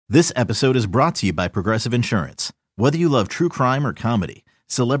This episode is brought to you by Progressive Insurance. Whether you love true crime or comedy,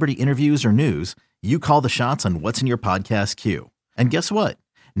 celebrity interviews or news, you call the shots on what's in your podcast queue. And guess what?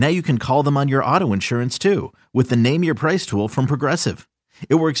 Now you can call them on your auto insurance too with the Name Your Price tool from Progressive.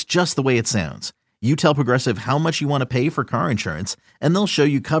 It works just the way it sounds. You tell Progressive how much you want to pay for car insurance, and they'll show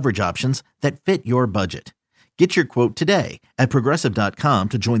you coverage options that fit your budget. Get your quote today at Progressive.com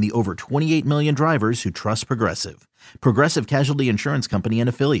to join the over 28 million drivers who trust Progressive. Progressive Casualty Insurance Company and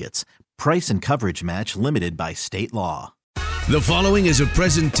Affiliates. Price and coverage match limited by state law. The following is a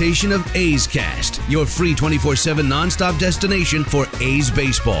presentation of A's Cast, your free 24/7 nonstop destination for A's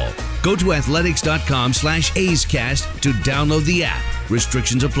baseball. Go to athletics.com/A's Cast to download the app.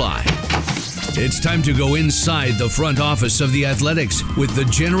 Restrictions apply. It's time to go inside the front office of the Athletics with the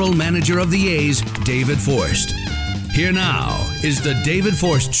general manager of the A's, David Forst. Here now is the David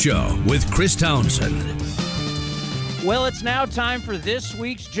Forst Show with Chris Townsend. Well, it's now time for this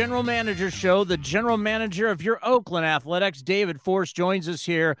week's General Manager Show. The General Manager of your Oakland Athletics, David Forst, joins us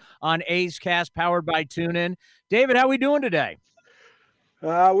here on A's Cast, powered by TuneIn. David, how are we doing today?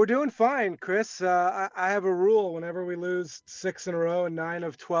 We're doing fine, Chris. I have a rule. Whenever we lose 6 in a row and 9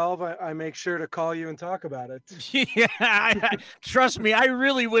 of 12, I make sure to call you and talk about it. Yeah, trust me, I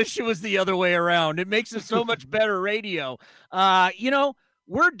really wish it was the other way around. It makes it so much better radio.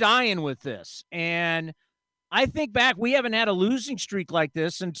 We're dying with this, and I think back, we haven't had a losing streak like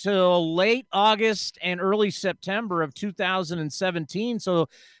this until late August and early September of 2017. So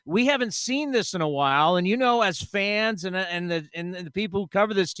we haven't seen this in a while. And, as fans and the people who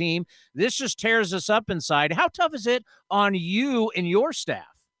cover this team, this just tears us up inside. How tough is it on you and your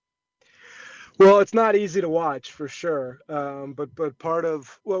staff? Well, it's not easy to watch for sure. But part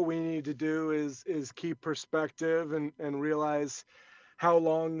of what we need to do is keep perspective and realize how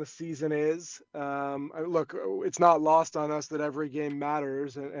long the season is. Look, it's not lost on us that every game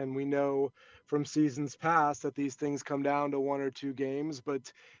matters, and we know from seasons past that these things come down to 1 or 2 games,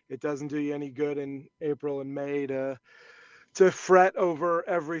 but it doesn't do you any good in April and May to fret over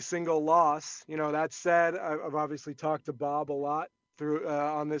every single loss. That said, I've obviously talked to Bob a lot through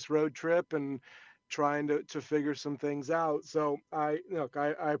on this road trip and trying to figure some things out. So I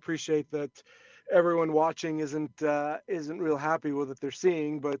appreciate that everyone watching isn't real happy with what they're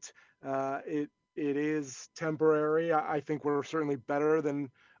seeing, but it is temporary. I think we're certainly better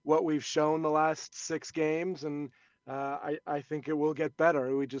than what we've shown the last 6 games, and I think it will get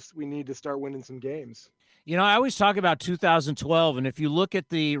better. We need to start winning some games. I always talk about 2012, and if you look at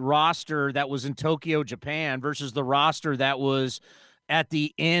the roster that was in Tokyo, Japan versus the roster that was at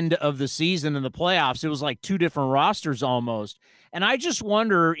the end of the season in the playoffs, it was like 2 different rosters almost. And I just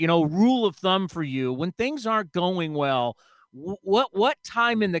wonder, rule of thumb for you, when things aren't going well, what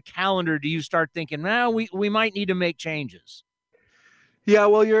time in the calendar do you start thinking, we might need to make changes? Yeah,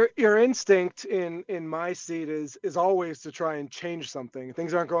 well, your instinct in my seat is always to try and change something. If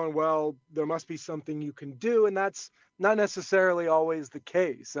things aren't going well, there must be something you can do, and that's not necessarily always the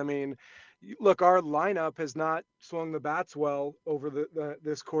case. I mean, look, our lineup has not swung the bats well over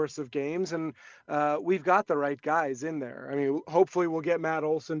this course of games, and we've got the right guys in there. I mean, hopefully we'll get Matt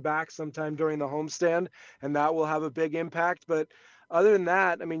Olson back sometime during the homestand, and that will have a big impact. But other than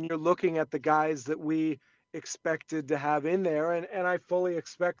that, I mean, you're looking at the guys that we expected to have in there, and I fully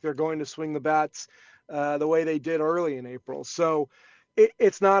expect they're going to swing the bats the way they did early in April. So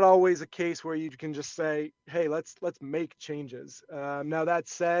it's not always a case where you can just say, hey, let's make changes. Now, that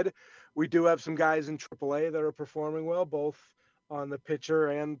said, we do have some guys in AAA that are performing well, both on the pitcher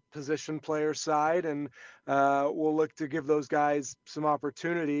and position player side, and we'll look to give those guys some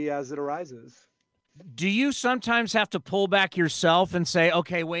opportunity as it arises. Do you sometimes have to pull back yourself and say,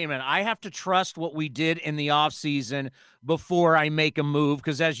 okay, wait a minute, I have to trust what we did in the offseason before I make a move?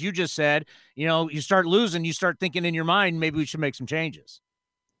 Because as you just said, you start losing, you start thinking in your mind, maybe we should make some changes.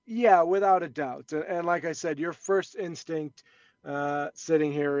 Yeah, without a doubt. And like I said, your first instinct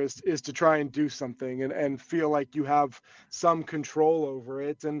sitting here is to try and do something and feel like you have some control over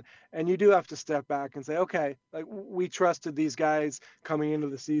it. And you do have to step back and say, okay, like, we trusted these guys coming into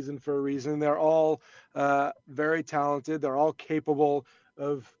the season for a reason. They're all very talented. They're all capable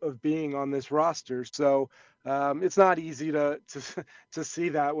of being on this roster. So it's not easy to see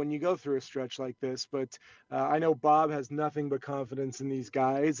that when you go through a stretch like this, but I know Bob has nothing but confidence in these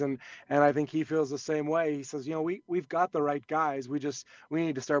guys, and I think he feels the same way. He says, we've got the right guys. We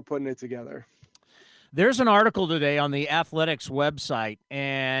need to start putting it together. There's an article today on the Athletics website,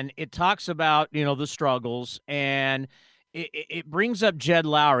 and it talks about, the struggles, and it brings up Jed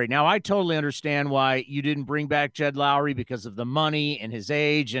Lowrie. Now, I totally understand why you didn't bring back Jed Lowrie because of the money and his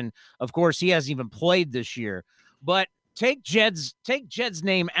age. And, of course, he hasn't even played this year. But take Jed's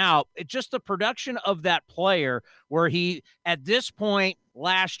name out. It's just the production of that player, where he at this point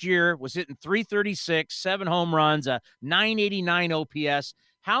last year was hitting 336, 7 home runs, a 989 OPS.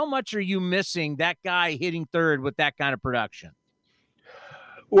 How much are you missing that guy hitting third with that kind of production?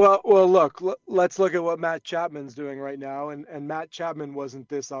 Well, look, let's look at what Matt Chapman's doing right now. And Matt Chapman wasn't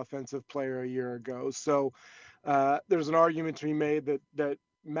this offensive player a year ago. So there's an argument to be made that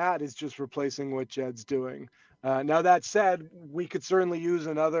Matt is just replacing what Jed's doing. Now, that said, we could certainly use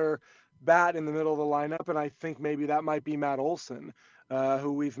another bat in the middle of the lineup. And I think maybe that might be Matt Olson,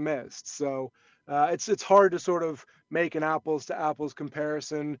 who we've missed. So it's hard to sort of make an apples to apples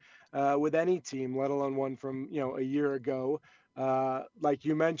comparison with any team, let alone one from, a year ago. Like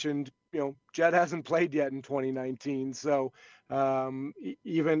you mentioned, Jed hasn't played yet in 2019. So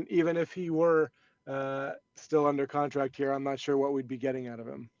even if he were still under contract here, I'm not sure what we'd be getting out of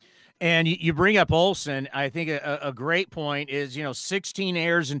him. And you bring up Olson. I think a great point is, 16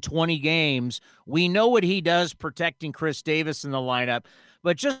 errors in 20 games. We know what he does protecting Chris Davis in the lineup,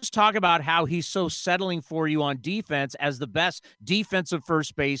 but just talk about how he's so settling for you on defense as the best defensive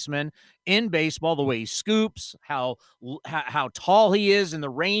first baseman in baseball, the way he scoops, how tall he is and the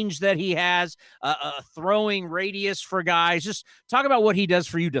range that he has, a throwing radius for guys. Just talk about what he does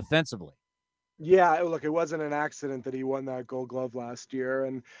for you defensively. Yeah, look, it wasn't an accident that he won that Gold Glove last year.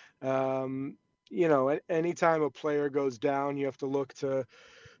 And, anytime a player goes down, you have to look to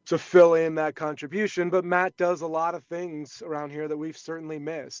fill in that contribution. But Matt does a lot of things around here that we've certainly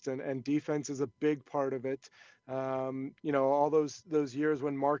missed. And defense is a big part of it. All those years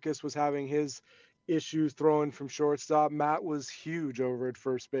when Marcus was having his issues throwing from shortstop, Matt was huge over at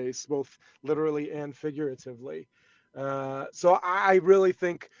first base, both literally and figuratively. So I really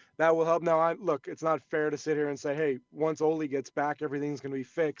think that will help. Now, look, it's not fair to sit here and say, hey, once Ole gets back, everything's going to be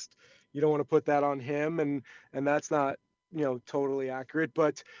fixed. You don't want to put that on him, and that's not, totally accurate.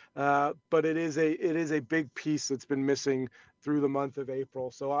 But it is a big piece that's been missing through the month of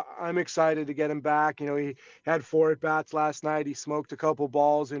April. So I'm excited to get him back. He had 4 at-bats last night. He smoked a couple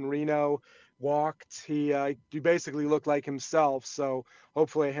balls in Reno, walked. He basically looked like himself. So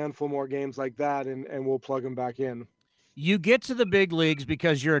hopefully a handful more games like that, and we'll plug him back in. You get to the big leagues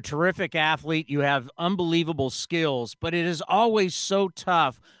because you're a terrific athlete. You have unbelievable skills, but it is always so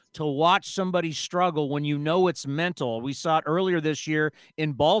tough to watch somebody struggle when you know it's mental. We saw it earlier this year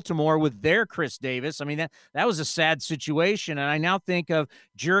in Baltimore with their Chris Davis. I mean, that was a sad situation. And I now think of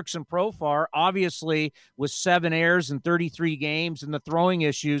Jurickson Profar, obviously with 7 errors in 33 games and the throwing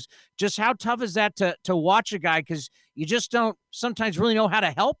issues. Just how tough is that to watch a guy, because you just don't sometimes really know how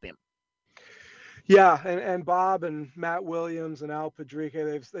to help him? Yeah, and Bob and Matt Williams and Al Padrique,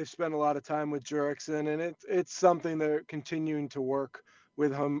 they've spent a lot of time with Jurickson, and it's something they're continuing to work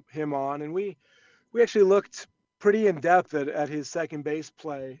with him on. And we actually looked pretty in depth at his second base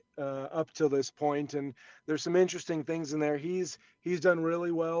play up till this point, and there's some interesting things in there. He's done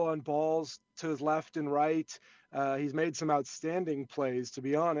really well on balls to his left and right. He's made some outstanding plays, to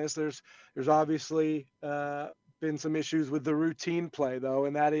be honest. There's obviously been some issues with the routine play, though,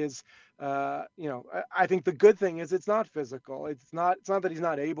 and that is, I think the good thing is it's not physical. It's not that he's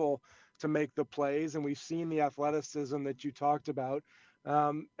not able to make the plays, and we've seen the athleticism that you talked about.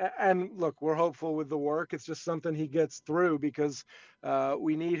 And look, we're hopeful with the work. It's just something he gets through because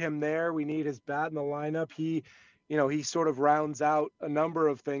we need him there. We need his bat in the lineup. He sort of rounds out a number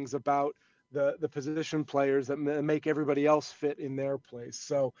of things about the position players that make everybody else fit in their place.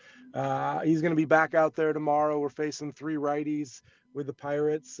 So he's going to be back out there tomorrow. We're facing 3 righties with the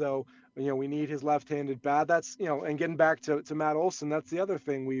Pirates. So, we need his left-handed bat. That's, and getting back to Matt Olson, that's the other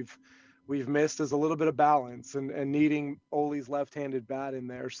thing we've missed is a little bit of balance and needing Ole's left-handed bat in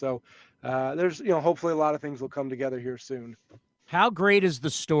there. So there's, hopefully a lot of things will come together here soon. How great is the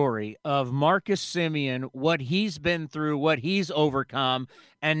story of Marcus Semien, what he's been through, what he's overcome,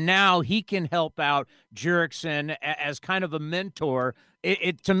 and now he can help out Jurickson as kind of a mentor.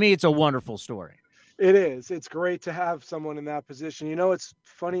 To me, it's a wonderful story. It is. It's great to have someone in that position. What's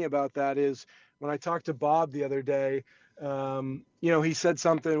funny about that is when I talked to Bob the other day, he said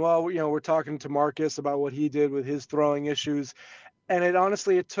something, well, we're talking to Marcus about what he did with his throwing issues. And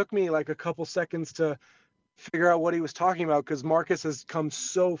it took me like a couple seconds to figure out what he was talking about, because Marcus has come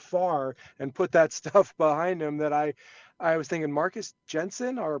so far and put that stuff behind him that I was thinking, Marcus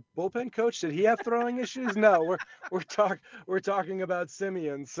Jensen, our bullpen coach, did he have throwing issues? No, we're talking about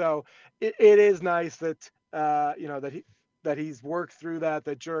Semien. So it is nice that that he's worked through that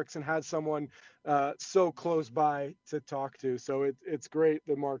Jurickson had someone so close by to talk to. So it's great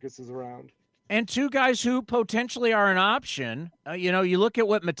that Marcus is around. And two guys who potentially are an option. You look at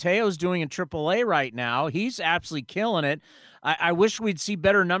what Mateo's doing in AAA right now. He's absolutely killing it. I wish we'd see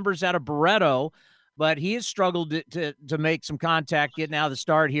better numbers out of Barreto, but he has struggled to make some contact getting out of the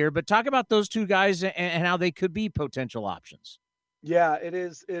start here. But talk about those two guys and how they could be potential options. Yeah, it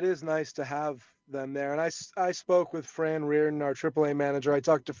is nice to have them there. And I spoke with Fran Reardon, our AAA manager. I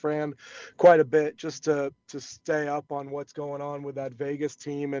talked to Fran quite a bit just to stay up on what's going on with that Vegas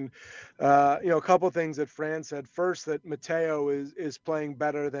team. And a couple of things that Fran said. First, that Mateo is playing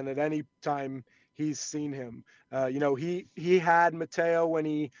better than at any time he's seen him. He had Mateo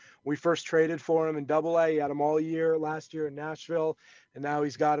when we first traded for him in AA. He had him all year last year in Nashville, and now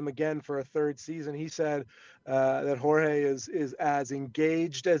he's got him again for a third season. He said that Jorge is as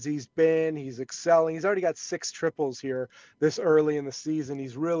engaged as he's been. He's excelling. He's already got 6 triples here this early in the season.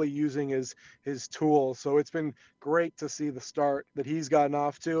 He's really using his tools. So it's been great to see the start that he's gotten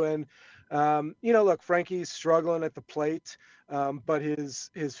off to. And look, Frankie's struggling at the plate, but his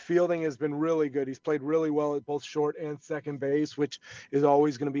fielding has been really good. He's played really well at both short and second base, which is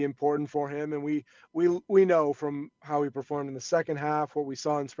always going to be important for him. And we know from how he performed in the second half, what we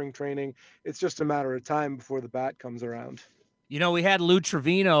saw in spring training, it's just a matter of time before the bat comes around. We had Lou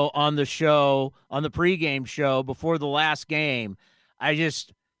Trevino on the show, on the pregame show before the last game.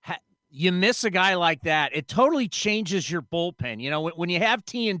 You miss a guy like that, it totally changes your bullpen. When you have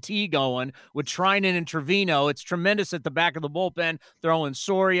TNT going with Treinen and Trevino, it's tremendous at the back of the bullpen, throwing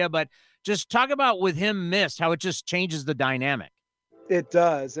Soria. But just talk about with him missed, how it just changes the dynamic. It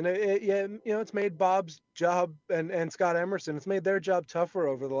does. And it's made Bob's job and Scott Emerson, it's made their job tougher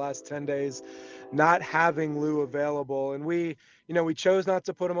over the last 10 days, not having Lou available. And we chose not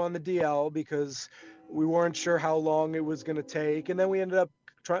to put him on the DL because we weren't sure how long it was going to take. And then we ended up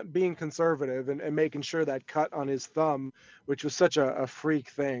being conservative and making sure that cut on his thumb, which was such a freak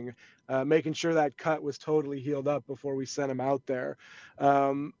thing, making sure that cut was totally healed up before we sent him out there.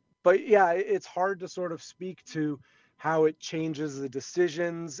 But yeah, it's hard to sort of speak to how it changes the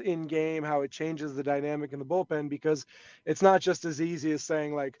decisions in game, how it changes the dynamic in the bullpen, because it's not just as easy as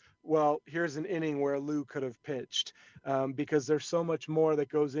saying like, well, here's an inning where Lou could have pitched, because there's so much more that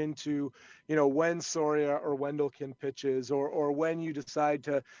goes into, when Soria or Wendelken pitches, or when you decide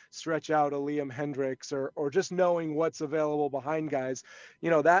to stretch out a Liam Hendricks, or just knowing what's available behind guys.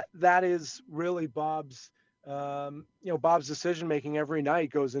 That is really Bob's decision making every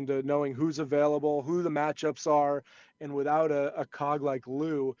night goes into knowing who's available, who the matchups are, and without a cog like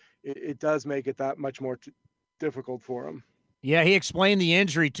Lou, it does make it that much more difficult for him. Yeah, he explained the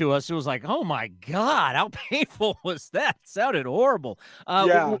injury to us. It was like, oh my God, how painful was that? It sounded horrible.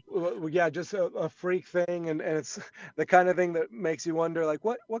 Just a freak thing, and it's the kind of thing that makes you wonder, like,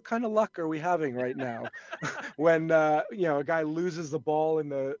 what kind of luck are we having right now when a guy loses the ball in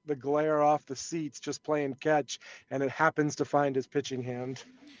the glare off the seats just playing catch, and it happens to find his pitching hand.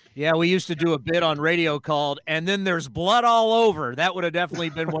 Yeah, we used to do a bit on radio called "And Then There's Blood All Over." That would have definitely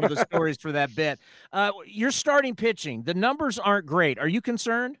been one of the stories for that bit. You're starting pitching. The numbers aren't great. Are you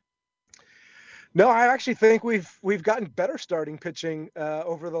concerned? No, I actually think we've gotten better starting pitching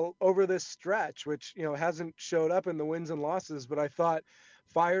over this stretch, which hasn't showed up in the wins and losses. But I thought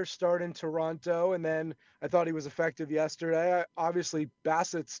Fire's start in Toronto, and then I thought he was effective yesterday. Obviously,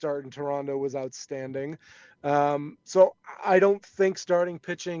 Bassett's start in Toronto was outstanding. So I don't think starting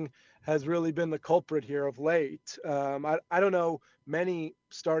pitching has really been the culprit here of late. I don't know many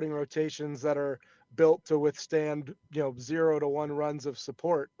starting rotations that are built to withstand 0 to 1 runs of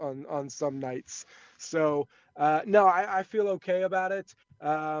support on some nights. So no, I feel okay about it.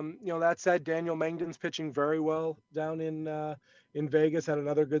 That said, Daniel Mengden's pitching very well down in Vegas, had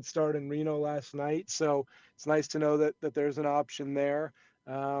another good start in Reno last night. So it's nice to know that there's an option there.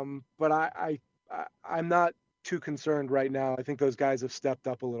 But I'm not too concerned right now. I think those guys have stepped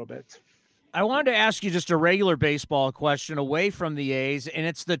up a little bit. I wanted to ask you just a regular baseball question away from the A's, and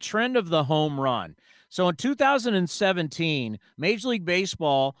it's the trend of the home run. So in 2017, Major League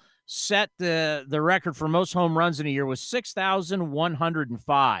Baseball set the record for most home runs in a year was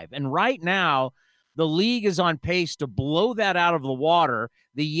 6,105. And right now, the league is on pace to blow that out of the water.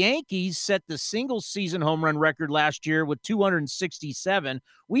 The Yankees set the single-season home run record last year with 267.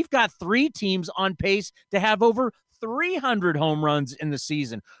 We've got 3 teams on pace to have over 300 home runs in the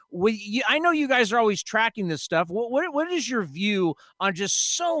season. I know you guys are always tracking this stuff. What is your view on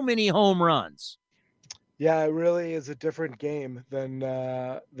just so many home runs? Yeah, it really is a different game than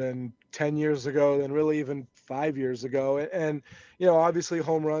 10 years ago, than really even 5 years ago. And obviously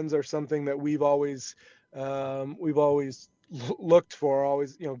home runs are something that we've always looked for.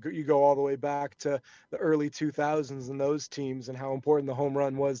 Always, you go all the way back to the early 2000s and those teams and how important the home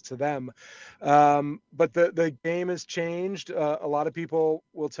run was to them. But the game has changed. A lot of people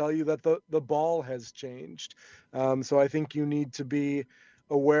will tell you that the ball has changed. So I think you need to be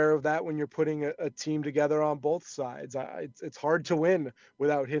aware of that when you're putting a team together on both sides. It's hard to win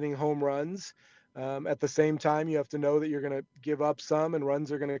without hitting home runs. At the same time, you have to know that you're going to give up some and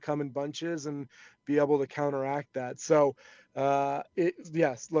runs are going to come in bunches and be able to counteract that. So,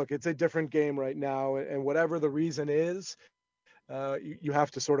 yes, look, it's a different game right now. And whatever the reason is, you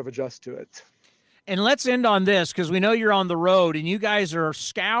have to sort of adjust to it. And let's end on this, because we know you're on the road and you guys are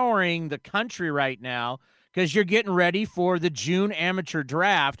scouring the country right now because you're getting ready for the June amateur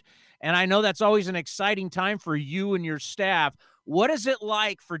draft. And I know that's always an exciting time for you and your staff. What is it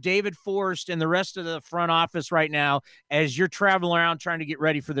like for David Forst and the rest of the front office right now as you're traveling around trying to get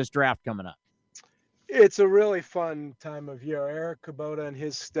ready for this draft coming up? It's a really fun time of year. Eric Kubota and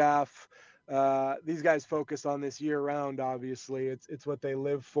his staff, these guys focus on this year round. Obviously, it's what they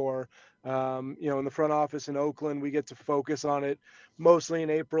live for. In the front office in Oakland, we get to focus on it mostly in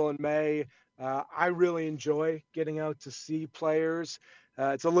April and May. I really enjoy getting out to see players.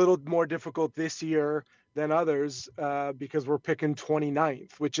 It's a little more difficult this year than others because we're picking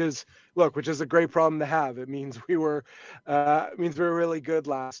 29th, which is a great problem to have. It means we were really good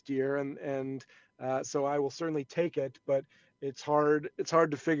last year, and so I will certainly take it. But it's hard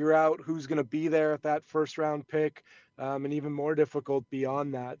to figure out who's going to be there at that first round pick, and even more difficult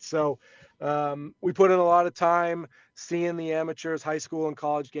beyond that. So we put in a lot of time. Seeing the amateurs, high school and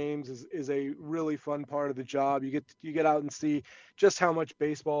college games is a really fun part of the job. You get out and see just how much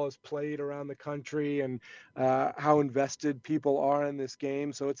baseball is played around the country and how invested people are in this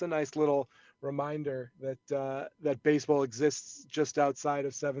game. So it's a nice little reminder that baseball exists just outside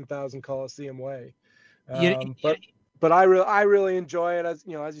of 7,000 Coliseum Way. But I really enjoy it. As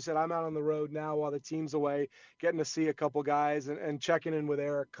you said, I'm out on the road now while the team's away, getting to see a couple guys and checking in with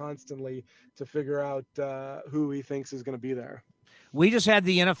Eric constantly to figure out who he thinks is going to be there. We just had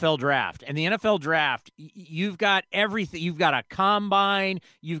the NFL draft, and the NFL draft, you've got everything. You've got a combine.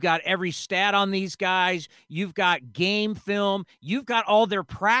 You've got every stat on these guys. You've got game film. You've got all their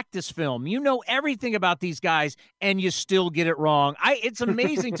practice film. You know everything about these guys, and you still get it wrong. It's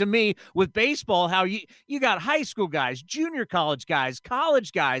amazing to me with baseball how you got high school guys, junior college guys,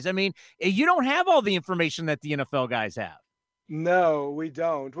 college guys. I mean, you don't have all the information that the NFL guys have. No, we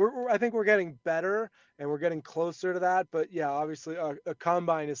don't. I think we're getting better and we're getting closer to that. But yeah, obviously a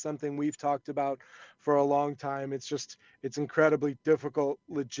combine is something we've talked about for a long time. It's incredibly difficult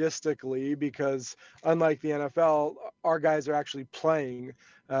logistically because unlike the NFL, our guys are actually playing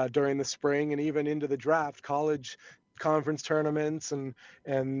during the spring and even into the draft. College conference tournaments and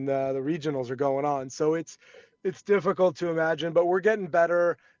the regionals are going on. So it's difficult to imagine, but we're getting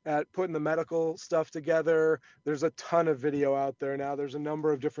better at putting the medical stuff together. There's a ton of video out there now. There's a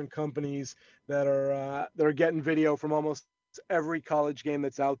number of different companies that are getting video from almost every college game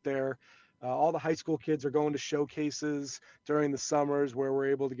that's out there. All the high school kids are going to showcases during the summers where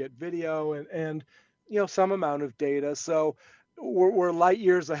we're able to get video and some amount of data. So we're light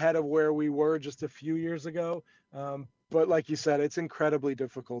years ahead of where we were just a few years ago. But like you said, it's incredibly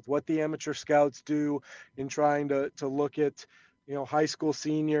difficult. What the amateur scouts do in trying to look at, high school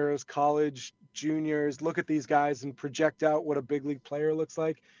seniors, college juniors, look at these guys and project out what a big league player looks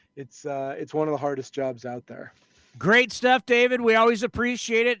like. It's one of the hardest jobs out there. Great stuff, David. We always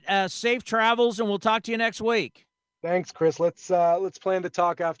appreciate it. Safe travels, and we'll talk to you next week. Thanks, Chris. Let's plan to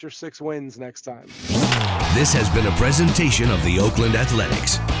talk after 6 wins next time. This has been a presentation of the Oakland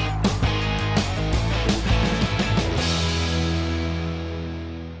Athletics.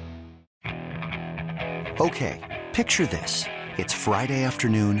 Okay, picture this. It's Friday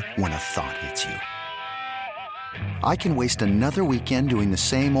afternoon when a thought hits you. I can waste another weekend doing the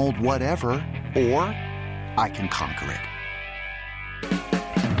same old whatever, or I can conquer it.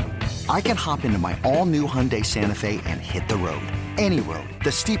 I can hop into my all-new Hyundai Santa Fe and hit the road. Any road.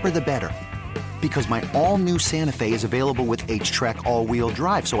 The steeper, the better. Because my all-new Santa Fe is available with H-Track all-wheel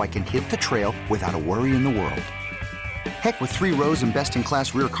drive, so I can hit the trail without a worry in the world. Heck, with 3 rows and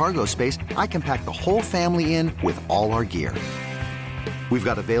best-in-class rear cargo space, I can pack the whole family in with all our gear. We've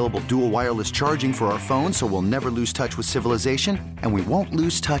got available dual wireless charging for our phones, so we'll never lose touch with civilization, and we won't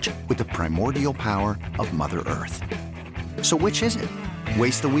lose touch with the primordial power of Mother Earth. So which is it?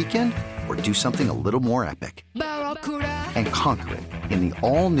 Waste the weekend or do something a little more epic? And conquer it in the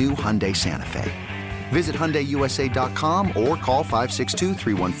all-new Hyundai Santa Fe. Visit HyundaiUSA.com or call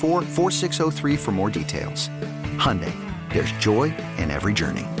 562-314-4603 for more details. Hyundai, there's joy in every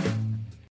journey.